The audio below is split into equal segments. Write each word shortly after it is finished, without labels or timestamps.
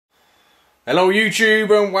Hello YouTube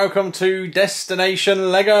and welcome to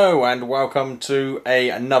Destination Lego and welcome to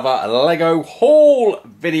another Lego haul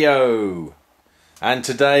video. And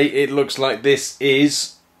today it looks like this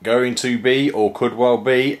is going to be, or could well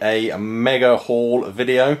be, a mega haul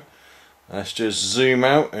video. Let's just zoom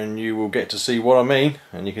out and you will get to see what I mean.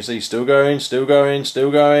 And you can see still going, still going, still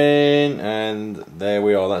going, and there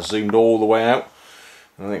we are. That's zoomed all the way out.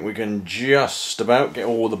 I think we can just about get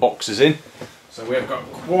all the boxes in. So we've got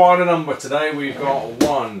quite a number today. We've got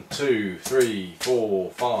 1, 2, 3,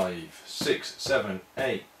 4, 5, 6, 7,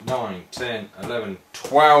 8, 9, 10, 11,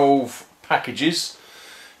 12 packages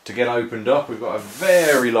to get opened up. We've got a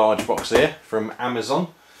very large box here from Amazon.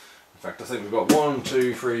 In fact, I think we've got 1,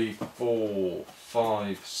 2, 3, 4,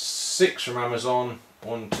 5, 6 from Amazon,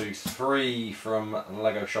 1, 2, 3 from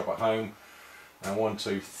Lego Shop at Home, and 1,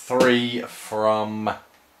 2, 3 from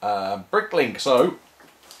Bricklink. So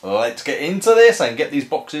let's get into this and get these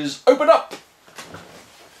boxes opened up.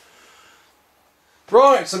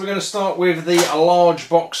 Right, so we're going to start with the large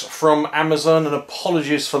box from Amazon, and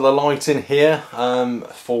apologies for the lighting here.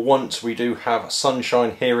 For once we do have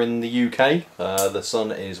sunshine here in the UK. The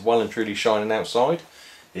sun is well and truly shining outside.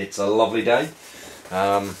 It's a lovely day.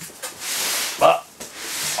 But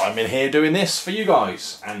I'm in here doing this for you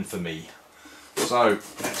guys and for me. So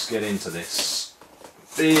let's get into this.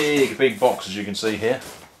 Big box, as you can see here.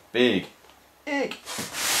 Big. Let's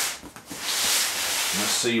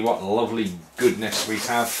see what lovely goodness we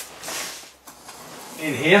have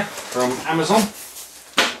in here from Amazon.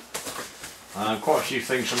 Quite a few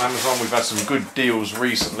things from Amazon. We've had some good deals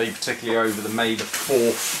recently, particularly over the May the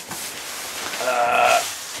 4th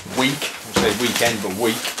week. I say weekend, but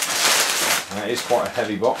week. It is quite a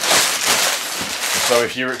heavy box. So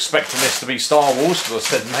if you're expecting this to be Star Wars, because I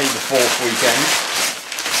said May the 4th weekend,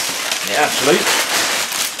 it actually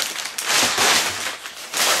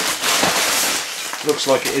looks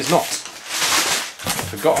like it is not.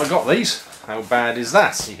 Forgot I got these. How bad is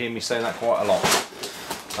that? You hear me say that quite a lot.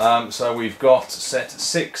 So we've got set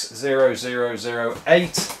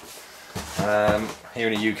 60008. Here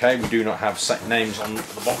in the UK we do not have set names on the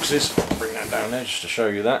boxes. I'll bring that down there just to show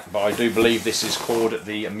you that. But I do believe this is called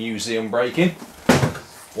the Museum Break-In.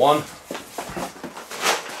 1,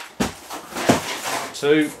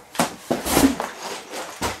 2,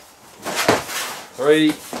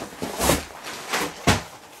 3,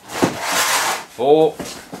 4,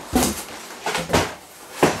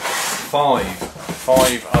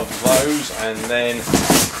 5 of those, and then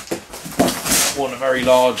one very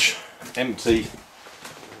large empty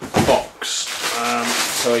box.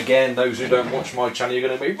 So again, those who don't watch my channel, you're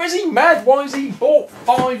going to be, is he mad? Why has he bought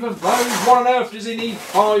 5 of those? What on earth does he need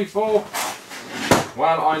 5 for?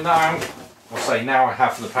 Well, I now, I'll say now, I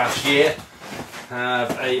have for the past year,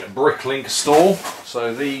 have a Bricklink store.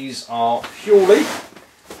 So these are purely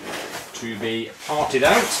to be parted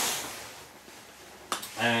out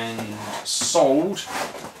and sold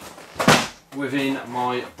within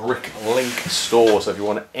my Bricklink store. So if you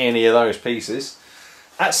want any of those pieces,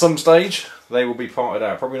 at some stage they will be parted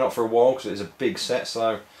out. Probably not for a while because it's a big set,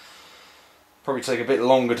 so probably take a bit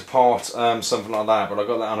longer to part something like that. But I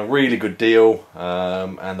got that on a really good deal,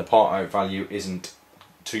 and the part out value isn't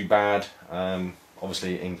too bad.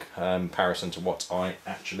 Obviously in comparison to what I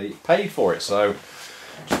actually paid for it. So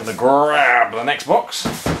just going to grab the next box.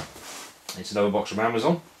 It's another box from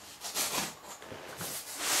Amazon.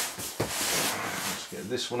 Let's get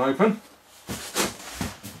this one open.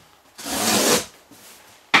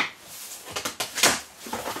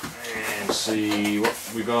 And see what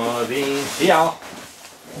we got in here.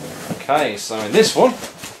 Okay, so in this one,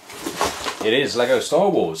 it is Lego Star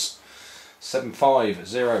Wars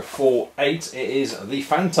 75048. It is the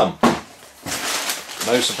Phantom.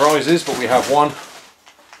 No surprises, but we have 1, 2,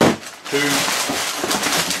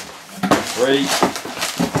 3,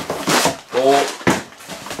 4,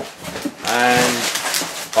 and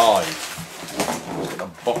 5. Let's get the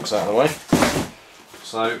box out of the way.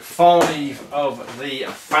 So 5 of the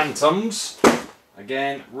Phantoms.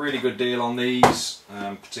 Again, really good deal on these,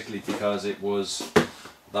 particularly because it was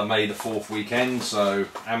the May the 4th weekend. So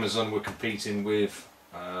Amazon were competing with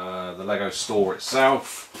the Lego store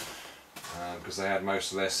itself, because they had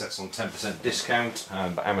most of their sets on 10% discount,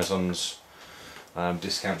 but Amazon's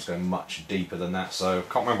discounts go much deeper than that. So I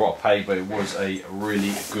can't remember what I paid, but it was a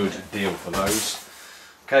really good deal for those.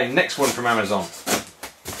 Okay, next one from Amazon.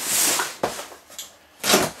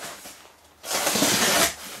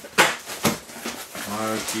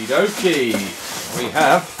 Okie dokie, we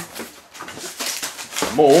have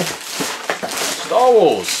more Star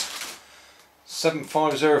Wars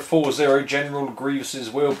 75040 General Grievous's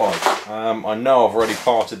wheel bike. I know I've already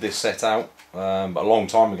parted this set out, but a long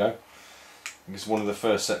time ago. I think it's one of the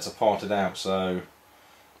first sets I parted out, so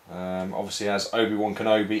obviously it has Obi-Wan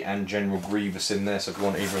Kenobi and General Grievous in there, so if you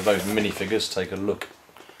want either of those minifigures, take a look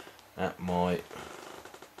at my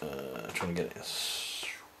trying to get it.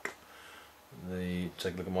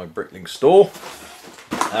 Take a look at my Bricklink store.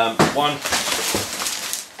 One,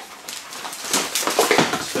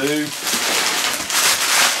 two.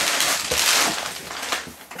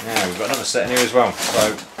 Now we've got another set in here as well.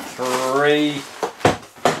 So 3,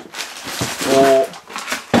 4,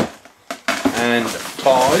 and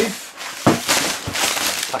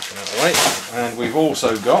 5. Packing that away. And we've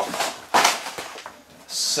also got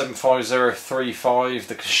 75035,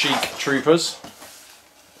 the Kashyyyk Troopers.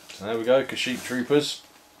 So there we go, Kashyyyk Troopers.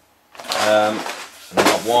 And I've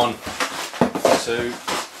got 1, 2,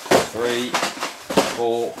 3,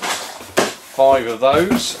 4, 5 of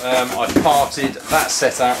those. I parted that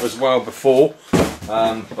set out as well before,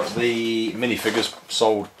 but the minifigures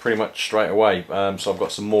sold pretty much straight away. So I've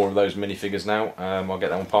got some more of those minifigures now. I'll get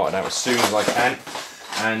that one parted out as soon as I can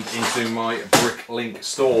and into my Bricklink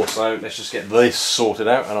store. So let's just get this sorted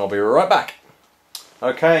out and I'll be right back.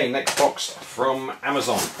 Okay, next box from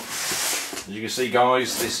Amazon. As you can see,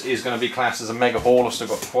 guys, this is going to be classed as a mega haul. I've still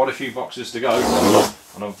got quite a few boxes to go,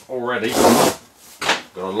 and I've already got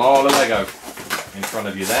a lot of Lego in front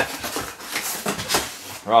of you there.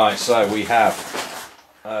 Right, so we have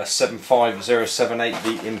 75078,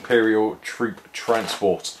 the Imperial Troop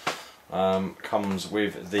Transport. Comes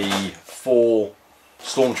with the 4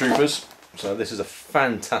 Stormtroopers. So this is a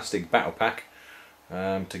fantastic battle pack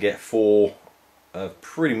to get 4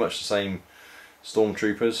 pretty much the same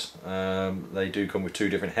Stormtroopers. They do come with 2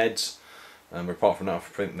 different heads, but apart from that I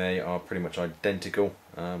think they are pretty much identical,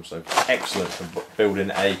 so excellent for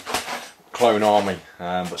building a clone army,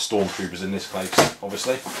 but Stormtroopers in this case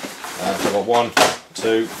obviously. So I've got 1,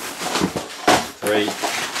 2, 3,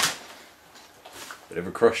 bit of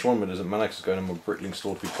a crushed one but it doesn't matter because it's going in my Bricklink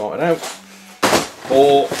store to be parted out,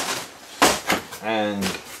 4 and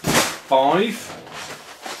 5.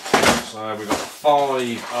 So we've got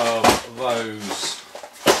 5 of those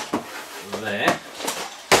there.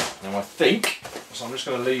 Now I think, so I'm just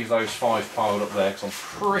going to leave those 5 piled up there because I'm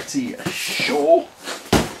pretty sure.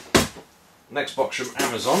 Next box from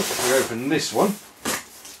Amazon, if we open this one,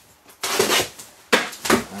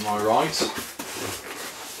 am I right?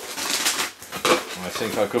 I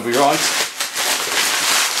think I could be right.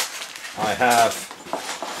 I have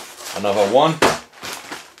another 1,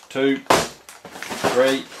 2,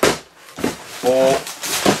 3, 4,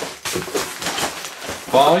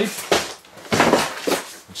 5.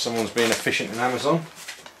 If someone's being efficient in Amazon,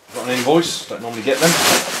 I've got an invoice, don't normally get them.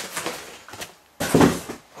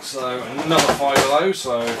 So another 5 of those,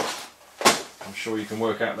 so I'm sure you can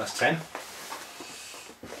work out that's 10.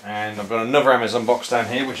 And I've got another Amazon box down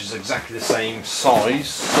here which is exactly the same size,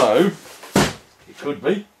 so it could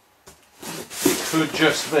be. It could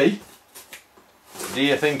just be. Do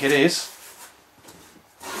you think it is?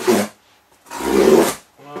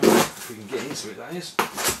 If we can get into it, that is.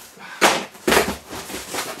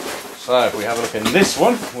 So if we have a look in this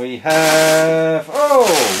one, we have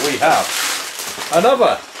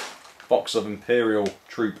another box of Imperial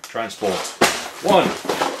Troop Transport. 1,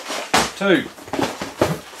 2,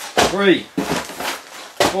 3,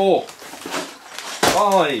 4,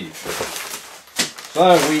 5.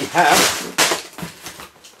 So we have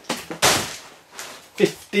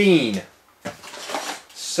 15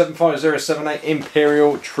 75078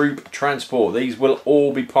 Imperial Troop Transport. These will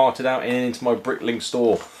all be parted out into my Bricklink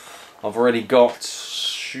store. I've already got,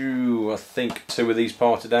 I think, 2 of these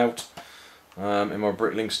parted out in my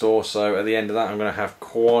Bricklink store. So at the end of that I'm going to have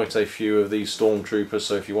quite a few of these Stormtroopers.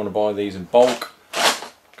 So if you want to buy these in bulk,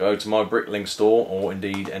 go to my Bricklink store, or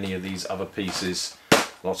indeed any of these other pieces.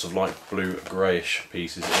 Lots of light blue greyish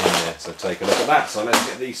pieces in there. So take a look at that. So let's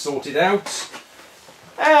get these sorted out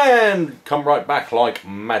and come right back like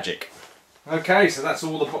magic. Okay, so that's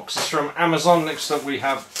all the boxes from Amazon. Next up we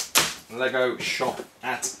have Lego Shop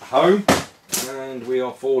at Home, and we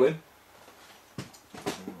are falling.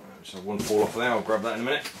 So one fall off there, I'll grab that in a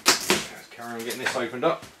minute. Let's carry on getting this opened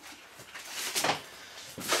up.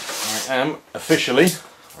 I am officially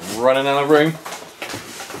running out of room.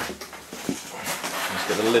 Let's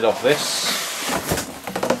get the lid off this.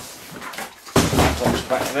 Top's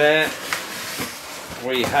back there.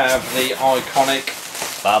 We have the iconic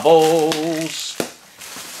Bubbles.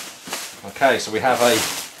 Okay, so we have a,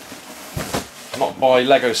 not by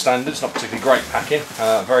Lego standards, not particularly great packing,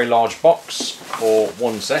 very large box for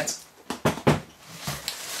one set.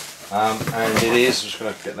 And it is, just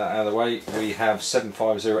going to get that out of the way, we have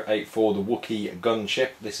 75084, the Wookiee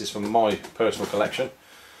gunship. This is from my personal collection.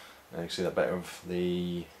 You can see that better of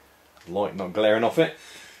the light not glaring off it.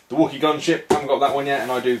 The Wookiee gunship, I haven't got that one yet,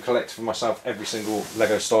 and I do collect for myself every single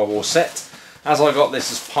LEGO Star Wars set. As I got this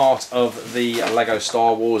as part of the LEGO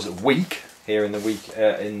Star Wars week, here in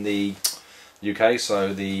the UK,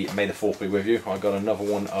 so the May the 4th be with you, I got another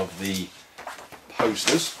one of the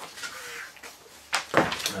posters.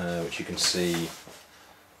 Which you can see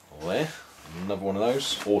there, another one of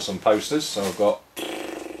those awesome posters. So I've got,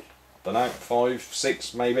 don't know, 5,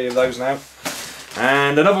 6 maybe of those now,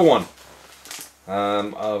 and another one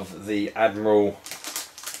of the Admiral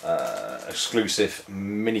exclusive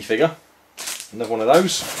minifigure. Another one of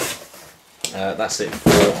those. That's it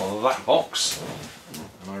for that box.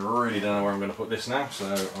 And I really don't know where I'm going to put this now,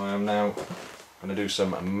 so I am now going to do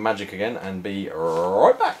some magic again and be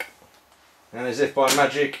right back. And as if by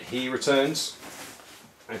magic, he returns.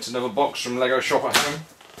 It's another box from LEGO Shop at Home.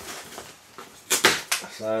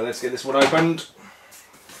 So let's get this one opened.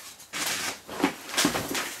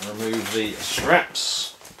 Remove the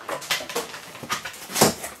straps.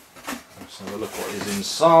 Let's have a look what is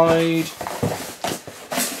inside.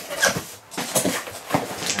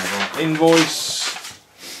 We have our invoice.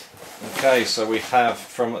 Okay, so we have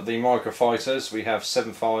from the Microfighters, we have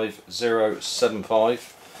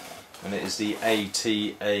 75075. And it is the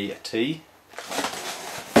AT-AT. We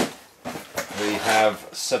have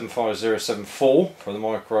 75074 from the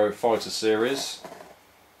Micro Fighter series,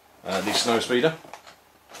 the Snowspeeder.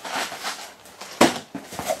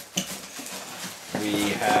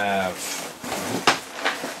 We have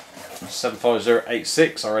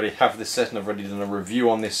 75086. I already have this set and I've already done a review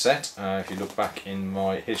on this set. If you look back in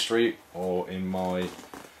my history or in my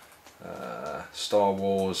Star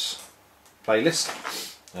Wars playlist.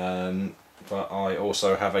 But I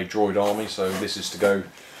also have a droid army, so this is to go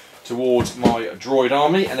towards my droid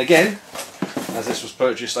army. And again, as this was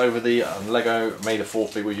purchased over the LEGO May the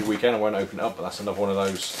 4th be with you weekend, I won't open it up, but that's another one of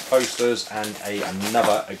those posters and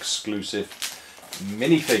another exclusive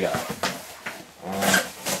minifigure.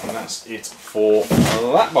 And that's it for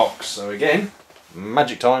that box. So again,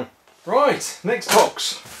 magic time. Right, next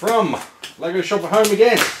box from LEGO Shop at Home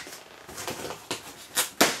again.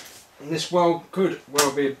 And this could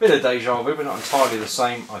well be a bit of deja vu, but not entirely the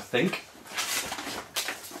same, I think.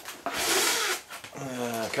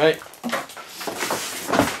 Okay.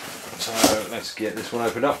 So let's get this one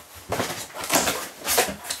opened up.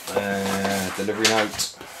 Delivery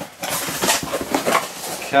note.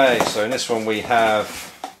 Okay, so in this one we have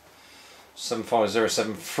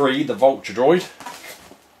 75073, the Vulture droid,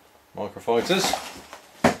 Microfighters.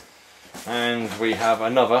 And we have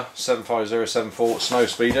another 75074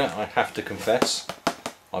 Snowspeeder. I have to confess,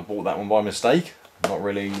 I bought that one by mistake, not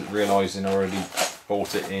really realising I already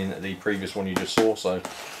bought it in the previous one you just saw. So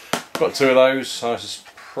got two of those, so I just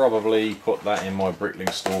probably put that in my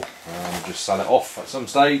Brickling store and just sell it off at some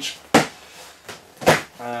stage.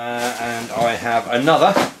 And I have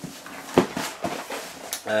another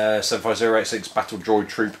 75086 Battle Droid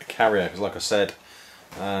Troop Carrier, because like I said,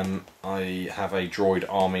 I have a droid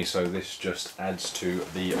army, so this just adds to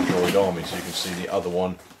the droid army. So you can see the other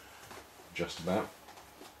one just about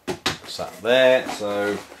sat there.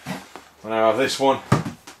 So I now have this one,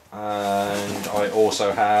 and I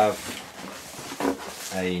also have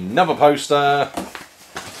another poster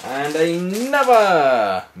and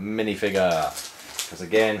another minifigure, because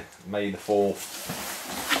again, May the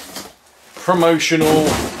 4th promotional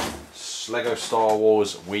LEGO Star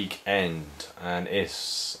Wars weekend, and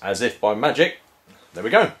it's as if by magic. There we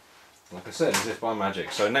go. Like I said, as if by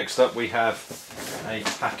magic. So next up we have a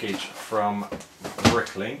package from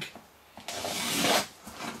Bricklink.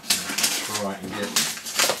 Try and get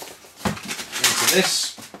into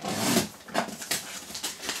this.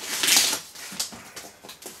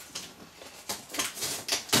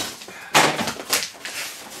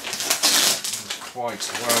 It's quite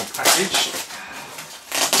well packaged.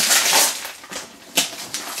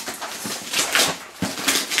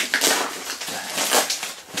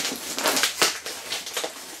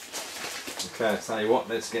 Okay, I'll tell you what,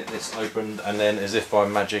 let's get this opened, and then as if by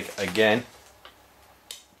magic again.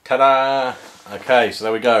 Ta-da! Okay, so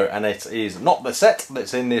there we go, and it is not the set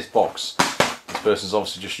that's in this box. This person's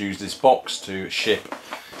obviously just used this box to ship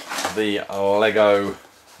the Lego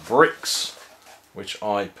bricks, which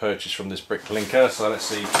I purchased from this brick linker. So let's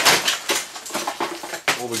see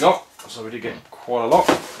what we got. So we did get quite a lot.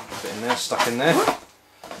 A bit in there, stuck in there.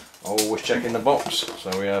 Always checking the box.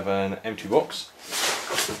 So we have an empty box.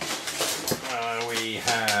 We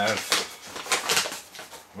have,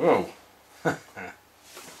 whoa,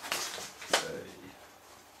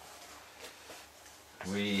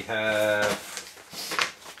 we have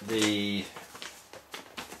the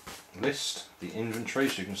list, the inventory,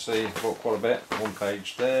 so you can see I've got quite a bit. One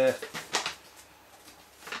page there.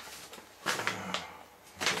 Get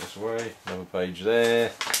this away. Another page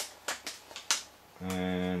there.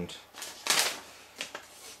 And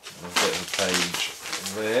a bit of a page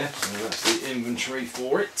there. So that's the inventory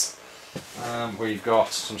for it. We've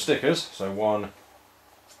got some stickers. So 1,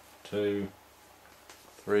 2,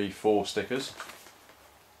 3, 4 stickers.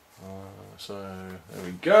 So there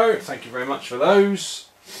we go. Thank you very much for those.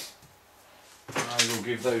 I will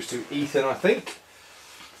give those to Ethan, I think.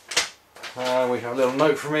 We have a little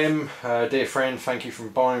note from him. Dear friend, thank you for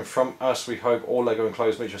buying from us. We hope all Lego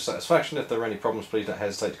enclosed meets your satisfaction. If there are any problems, please don't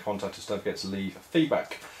hesitate to contact us. Don't forget to leave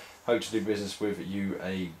feedback. Hope to do business with you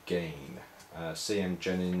again. CM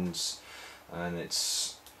Jennings, and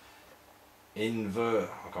it's I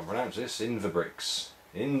can't pronounce this. Inverbricks.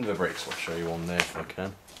 I'll show you on there if I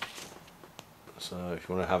can. So if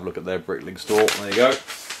you want to have a look at their Bricklink store, there you go.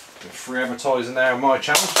 Free advertising there on my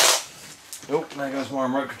channel. Oh, there goes my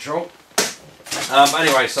remote control.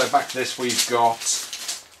 Anyway, so back to this, we've got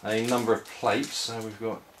a number of plates. So we've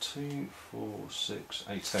got 2, 4, 6,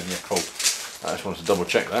 8, 10. Yeah, cool. I just wanted to double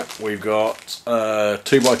check that. We've got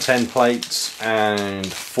 2x10 plates and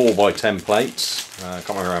 4x10 plates. I can't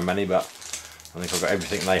remember how many, but I think I've got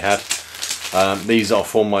everything they had. These are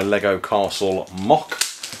for my Lego Castle MOC.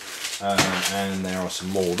 And there are some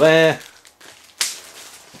more there.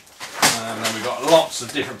 And then we've got lots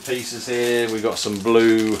of different pieces here. We've got some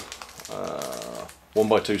blue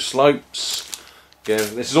 1x2 slopes.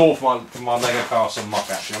 Again, this is all for my Lego Castle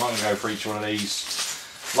MOC actually. I'm not going to go for each one of these.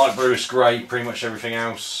 Light bluish grey, pretty much everything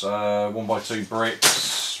else. 1x2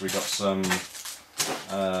 bricks. We've got some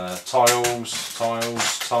tiles,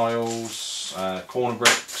 corner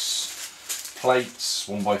bricks, plates,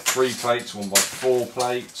 1x3 plates, 1x4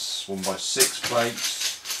 plates, 1x6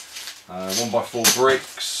 plates, 1x4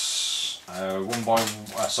 bricks,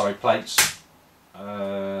 plates.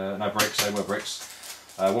 No bricks, they were bricks.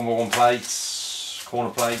 1x1 plates,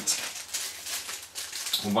 corner plate,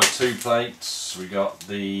 1x2 plates. We got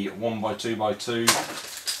the 1x2x2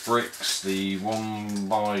 bricks, the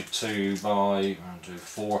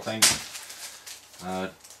 1x2x4 I think.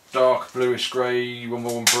 Dark bluish grey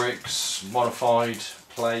 1x1 bricks, modified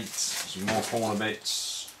plate, some more corner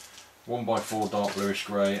bits, 1x4 dark bluish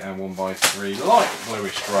grey and 1x3 light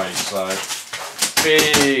bluish grey. So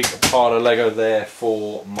big pile of Lego there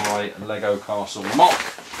for my Lego Castle MOC.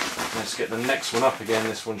 Let's get the next one up again.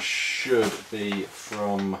 This one should be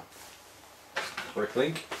from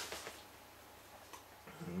Bricklink.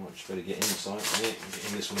 I might just better get inside here and get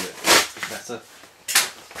in this one a bit better.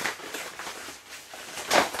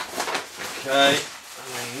 Okay, and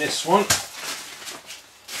then this one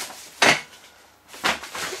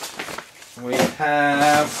we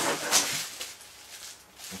have.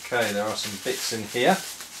 Okay, there are some bits in here.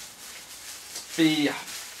 Be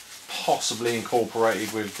possibly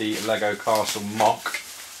incorporated with the Lego Castle MOC.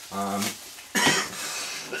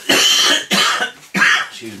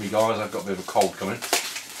 Excuse me guys, I've got a bit of a cold coming.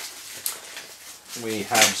 We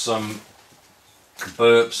have some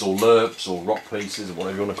burps or lerps or rock pieces or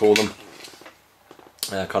whatever you want to call them.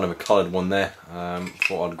 Kind of a coloured one there.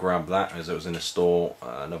 Thought I'd grab that as it was in the store.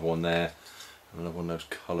 Another one there. Another one of those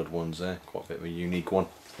coloured ones there. Quite a bit of a unique one.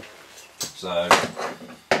 So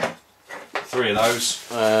 3 of those.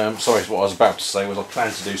 Sorry, what I was about to say was I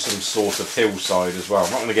plan to do some sort of hillside as well.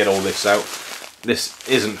 I'm not going to get all this out. This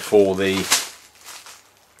isn't for the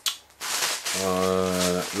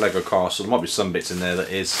Lego Castle. There might be some bits in there that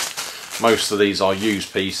is. Most of these are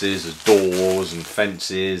used pieces, as doors and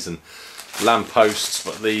fences and lampposts,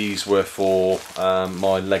 but these were for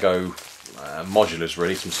my Lego modulars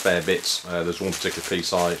really, some spare bits. There's one particular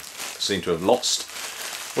piece I seem to have lost,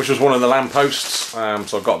 which was one of the lampposts, so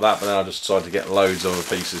I got that, but then I just decided to get loads of other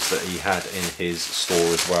pieces that he had in his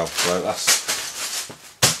store as well. So that's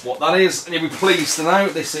what that is, and you'll be pleased to know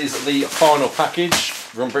this is the final package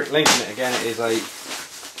from Bricklink, and again it is a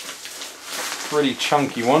pretty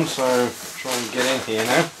chunky one, so try and get in here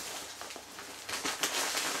now.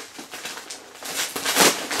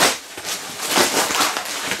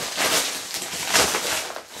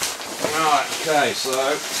 Right, okay, so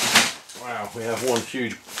wow, we have one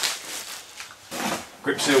huge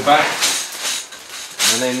grip seal bag,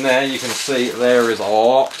 and in there you can see there is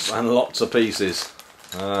lots and lots of pieces.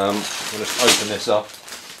 I'm going to open this up.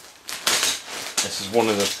 This is one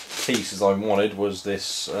of the pieces I wanted, was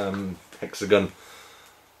this hexagon.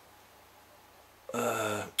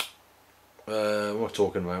 What am I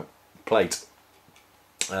talking about? Plate.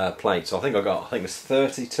 So I think it's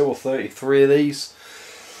 32 or 33 of these.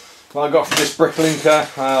 what I got from this Bricklinker,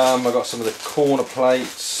 I got some of the corner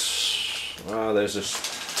plates. There's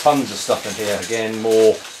just tons of stuff in here. Again,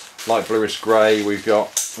 more light bluish grey. We've got,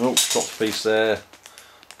 oh, dropped a piece there.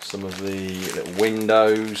 Some of the little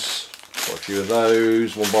windows. Got a few of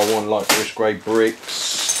those. One by one light bluish grey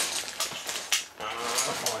bricks.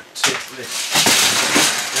 If I tip this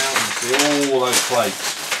down, you see all those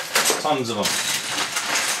plates. Tons of them.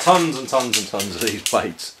 Tons and tons and tons of these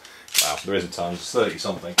plates. Wow, there isn't tons, 30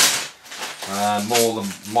 something. More of the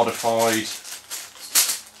modified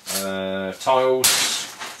tiles,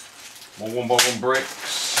 more 1x1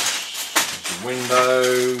 bricks,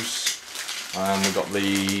 windows, and we've got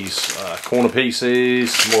these corner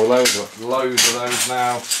pieces, more of those, got loads of those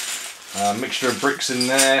now. Mixture of bricks in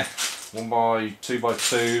there,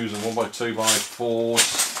 1x2x2s and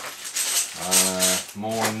 1x2x4s.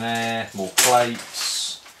 More in there, more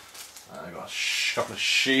plates. I've got a couple of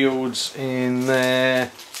shields in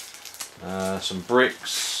there, some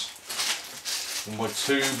bricks,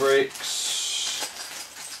 1x2 bricks,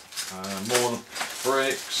 more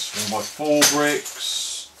bricks, 1x4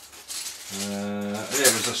 bricks. Yeah,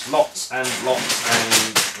 there's just lots and lots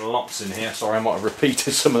and lots in here. Sorry, I might have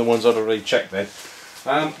repeated some of the ones I'd already checked then.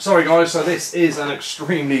 Sorry guys, so this is an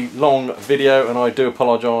extremely long video and I do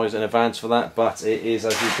apologise in advance for that, but it is,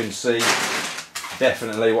 as you can see,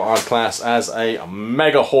 definitely what I'd class as a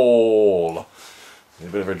mega haul. A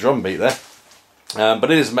bit of a drum beat there.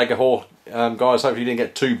 But it is a mega haul. Guys, hopefully you didn't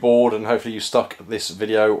get too bored and hopefully you stuck this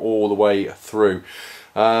video all the way through.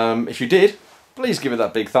 If you did, please give it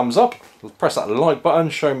that big thumbs up. Press that like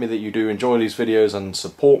button, show me that you do enjoy these videos and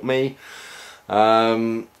support me.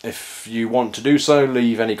 If you want to do so,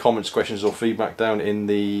 leave any comments, questions or feedback down in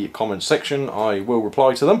the comments section. I will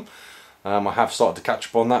reply to them. I have started to catch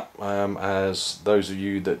up on that, as those of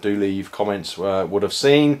you that do leave comments would have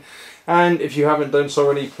seen. And if you haven't done so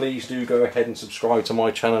already, please do go ahead and subscribe to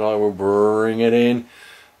my channel. I will bring it in.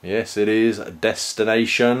 Yes, it is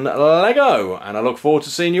Destination Lego, and I look forward to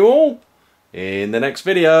seeing you all in the next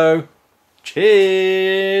video.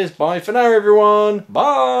 Cheers! Bye for now, everyone.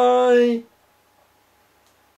 Bye!